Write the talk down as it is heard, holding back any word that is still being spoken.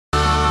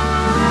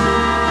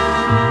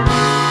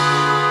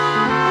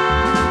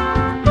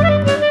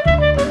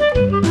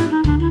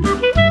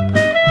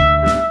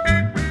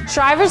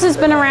Shriver's has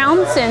been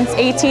around since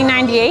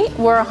 1898.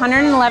 We're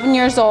 111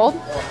 years old.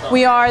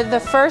 We are the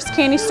first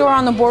candy store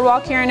on the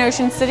boardwalk here in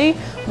Ocean City.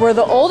 We're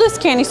the oldest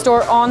candy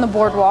store on the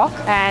boardwalk,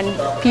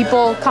 and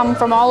people come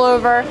from all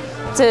over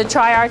to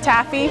try our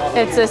taffy.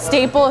 It's a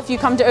staple if you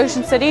come to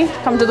Ocean City,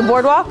 come to the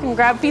boardwalk and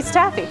grab a piece of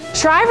taffy.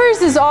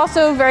 Shriver's is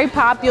also very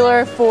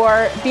popular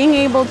for being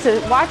able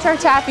to watch our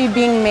taffy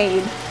being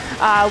made.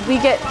 We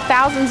get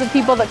thousands of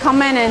people that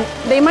come in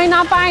and they might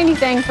not buy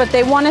anything, but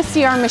they want to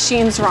see our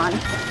machines run.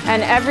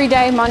 And every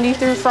day, Monday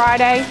through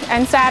Friday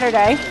and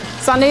Saturday,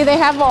 Sunday they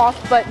have off,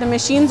 but the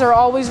machines are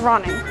always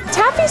running.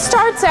 Taffy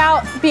starts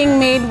out being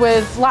made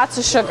with lots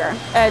of sugar.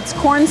 It's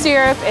corn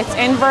syrup, it's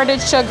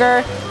inverted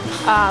sugar,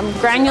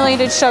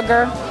 granulated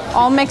sugar,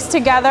 all mixed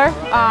together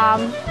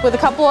with a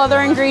couple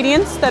other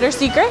ingredients that are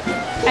secret.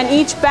 And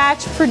each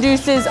batch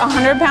produces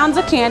 100 pounds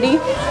of candy,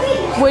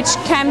 which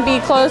can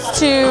be close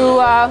to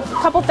a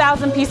couple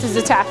thousand pieces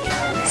of taffy.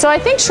 So I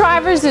think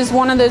Shriver's is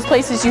one of those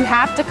places you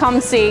have to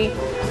come see.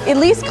 At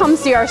least come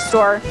see our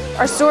store.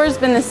 Our store has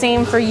been the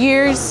same for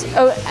years.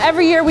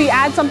 Every year we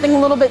add something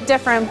a little bit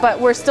different, but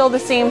we're still the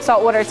same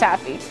saltwater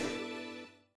taffy.